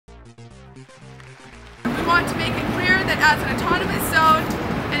we want to make it clear that as an autonomous zone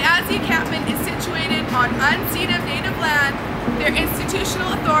and as the encampment is situated on unceded native land, their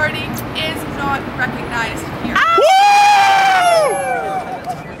institutional authority is not recognized here.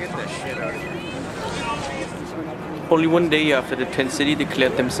 Get the shit out of here. Only one day after the tent city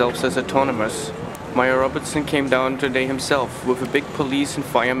declared themselves as autonomous, Mayor Robertson came down today himself with a big police and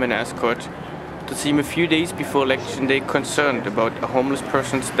fireman escort to see him a few days before Election Day, concerned about a homeless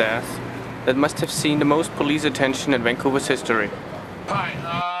person's death that must have seen the most police attention in Vancouver's history. Hi,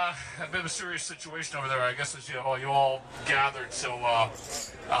 a bit of a serious situation over there. I guess as you all gathered. So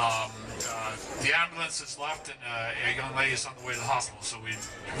the ambulance has left and a young lady is on the way to the hospital. So we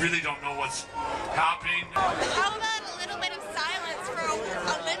really don't know what's happening. How about a little bit of silence for a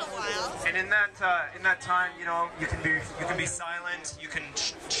little while? And in that time, you know, you can be silent. You can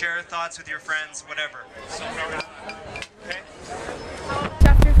share thoughts with your friends, whatever. So, okay.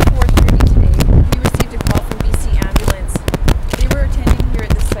 After 4:30 today, we received a call from BC Ambulance. They were attending here at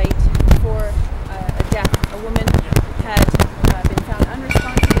the site for a death. A woman had been found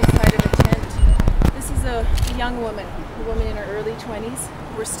unresponsive inside of a tent. This is a young woman, a woman in her early 20s.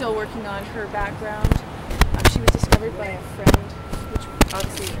 We're still working on her background. She was discovered by a friend, which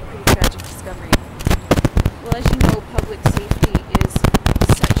obviously is a pretty tragic discovery. Well, as you know, public safety is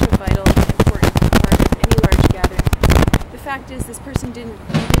such a vital and important part of any large gathering. The fact is, this person didn't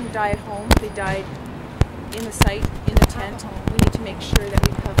die at home. They died in the site, in the tent. We need to make sure that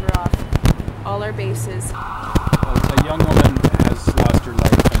we cover off all our bases. A young woman has lost her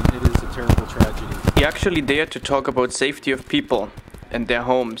life, and it is a terrible tragedy. He actually dared to talk about safety of people and their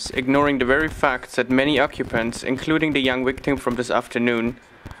homes, ignoring the very facts that many occupants, including the young victim from this afternoon,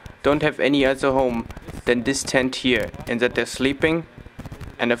 don't have any other home than this tent here, and that they're sleeping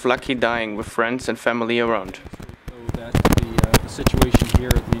and if lucky dying with friends and family around. So that the situation here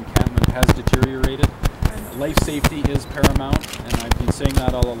at the encampment has deteriorated. Life safety is paramount, and I've been saying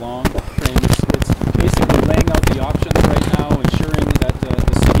that all along. And it's basically laying out the options right now, ensuring that the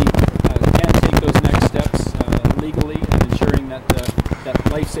city can take those next steps legally, and ensuring that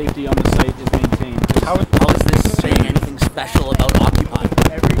that life safety on the site is maintained. How is this saying anything special about Occupy?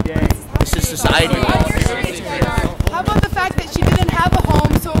 Every day. This is society. How about the fact that she didn't have a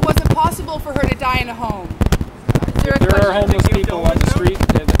home, so it wasn't possible for her to die in a home? There are homeless people on the street,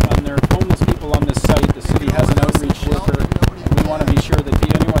 and there are homeless people on this site. The city has an outreach worker, and we want to be sure that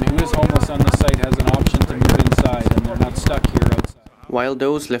anyone who is homeless on the site has an option to move inside, and they're not stuck here outside. While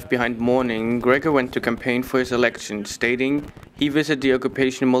those left behind mourning, Gregor went to campaign for his election, stating he visited the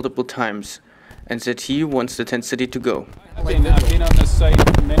occupation multiple times and said he wants the tent city to go. I've been on this site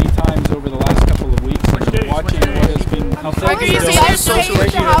many times over the last couple of weeks, and watching what has been... How do you see this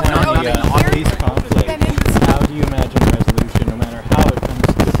situation on these conflicts? How do you imagine resolution, no matter how it comes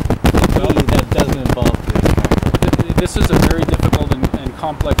to be, that doesn't involve this? This is a very difficult and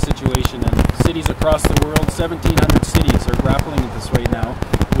complex situation, and cities across the world, 1,700 cities, are grappling with this right now.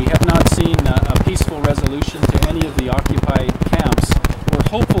 We have not seen a peaceful resolution to any of the occupied camps. We're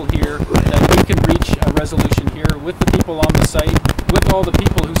hopeful here that we can reach a resolution here with the people on the site, with all the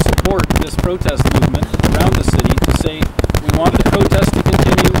people who support this protest movement around the city, to say we want the protest to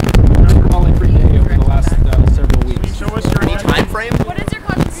continue. We're calling every day over the last several weeks. Show us your time frame. What is your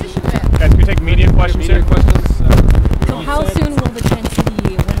contribution been? Guys, can we take media questions here? So how soon will the tent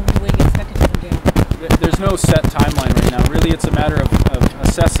city, when will we expect it to come down? There's no set timeline right now. Really, it's a matter of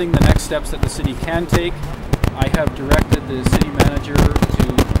assessing the next steps that the city can take. I have directed the city manager to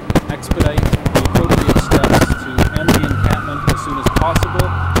expedite the appropriate steps to end the encampment as soon as possible,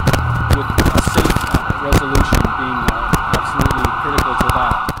 with a safe resolution being absolutely critical to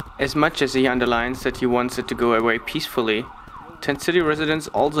that. As much as he underlines that he wants it to go away peacefully, tent city residents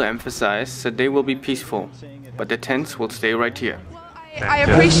also emphasize that they will be peaceful, but the tents will stay right here. I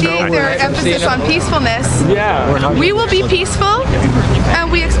appreciate their emphasis on peacefulness. Yeah. We will be peaceful, and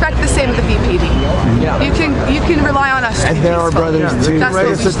we expect the same of the VPD. You can rely on us to be And they're our peaceful. brothers too. That's what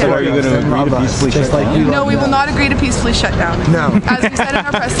we So stand are you going to agree to peacefully shut down? No, we will not agree to peacefully shut down. No. As we said in our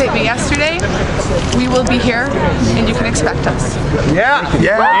press statement yesterday, we will be here, and you can expect us. Yeah.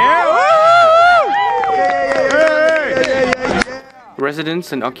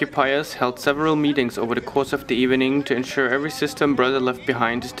 Residents and occupiers held several meetings over the course of the evening to ensure every system brother left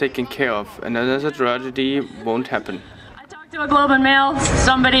behind is taken care of and another tragedy won't happen. I talked to a Globe and Mail,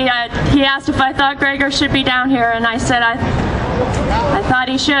 somebody, he asked if I thought Gregor should be down here, and I said I thought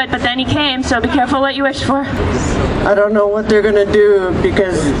he should, but then he came, so be careful what you wish for. I don't know what they're going to do,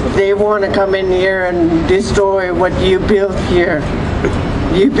 because they want to come in here and destroy what you built here.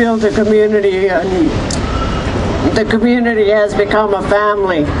 You built a community, and the community has become a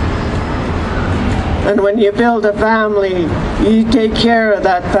family. And when you build a family, you take care of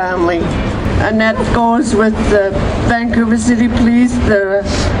that family. And that goes with the Vancouver City Police, the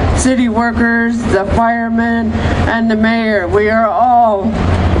city workers, the firemen, and the mayor. We are all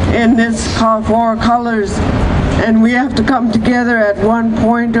in this four colors, and we have to come together at one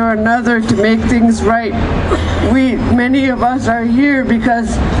point or another to make things right. Many of us are here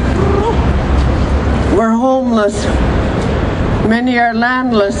because we're homeless. Many are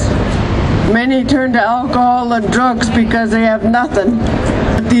landless. Many turn to alcohol and drugs because they have nothing.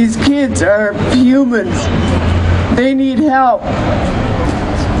 But these kids are humans. They need help.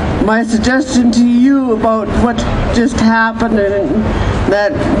 My suggestion to you about what just happened, and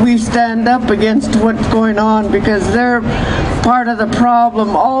that we stand up against what's going on, because they're part of the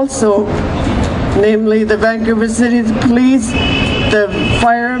problem also, namely the Vancouver City Police, the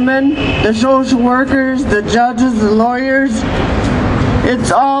firemen, the social workers, the judges, the lawyers.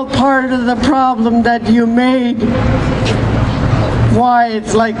 It's all part of the problem that you made. Why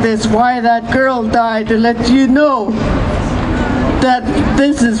it's like this, why that girl died, to let you know that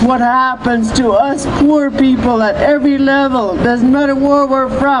this is what happens to us poor people at every level. Doesn't matter where we're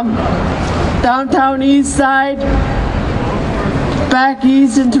from. Downtown East Side, back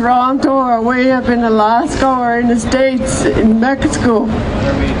east in Toronto, or way up in Alaska, or in the States, in Mexico.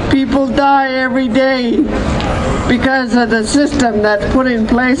 People die every day because of the system that's put in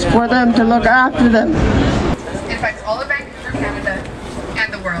place for them to look after them. It affects all of Vancouver, Canada,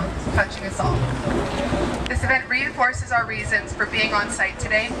 and the world, touching us all. This event reinforces our reasons for being on site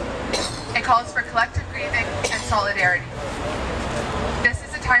today. It calls for collective grieving and solidarity. This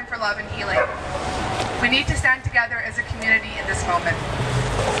is a time for love and healing. We need to stand together as a community in this moment.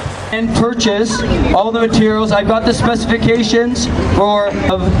 And purchase all the materials. I've got the specifications for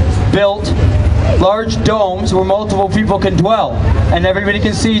built large domes where multiple people can dwell, and everybody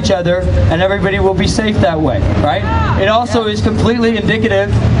can see each other, and everybody will be safe that way, right? It also is completely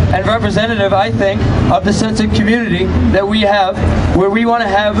indicative and representative, I think, of the sense of community that we have, where we want to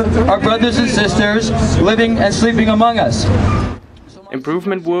have our brothers and sisters living and sleeping among us.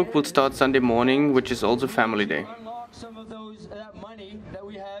 Improvement work will start Sunday morning, which is also family day. Some of that money that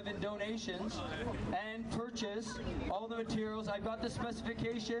we have in donations and purchase all the materials. I've got the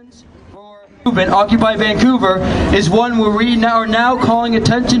specifications for Occupy Vancouver is one where we are now calling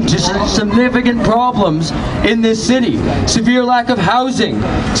attention to some significant problems in this city. Severe lack of housing,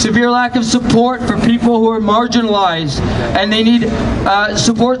 severe lack of support for people who are marginalized, and they need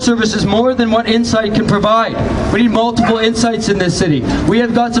support services more than what Insight can provide. We need multiple Insights in this city. We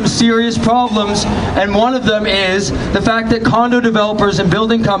have got some serious problems, and one of them is the fact that condo developers and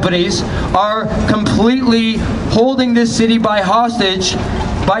building companies are completely holding this city by hostage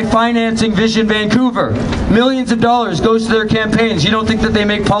by financing Vision Vancouver. Millions of dollars goes to their campaigns. You don't think that they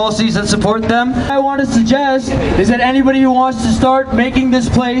make policies that support them? What I want to suggest is that anybody who wants to start making this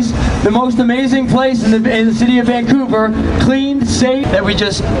place the most amazing place in the city of Vancouver, clean, safe, that we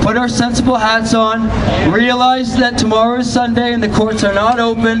just put our sensible hats on, realize that tomorrow is Sunday and the courts are not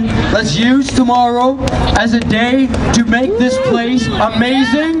open. Let's use tomorrow as a day to make this place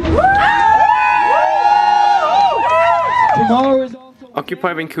amazing. Tomorrow is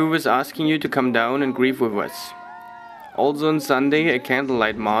Occupy Vancouver is asking you to come down and grieve with us. Also on Sunday, a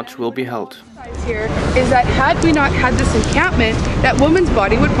candlelight march will be held. Here is that had we not had this encampment, that woman's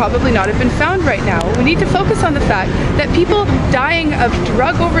body would probably not have been found right now. We need to focus on the fact that people dying of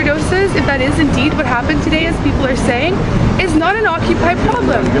drug overdoses, if that is indeed what happened today, as people are saying, is not an Occupy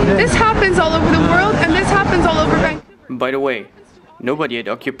problem. This happens all over the world, and this happens all over Vancouver. By the way, nobody at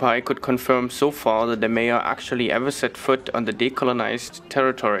Occupy could confirm so far that the mayor actually ever set foot on the decolonized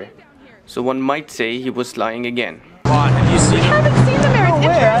territory. So one might say he was lying again. Have you seen him? I haven't seen the mayor.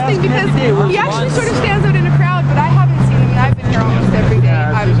 It's interesting because he actually sort of stands out in a crowd, but I haven't seen him, and I've been here almost every day.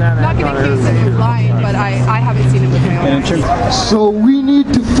 I'm not going to accuse him of lying, but I haven't seen him with my own eyes. So we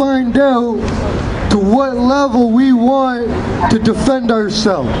need to find out to what level we want to defend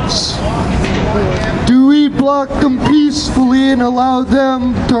ourselves. Do we block them peacefully and allow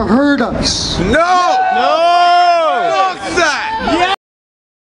them to hurt us? No! No!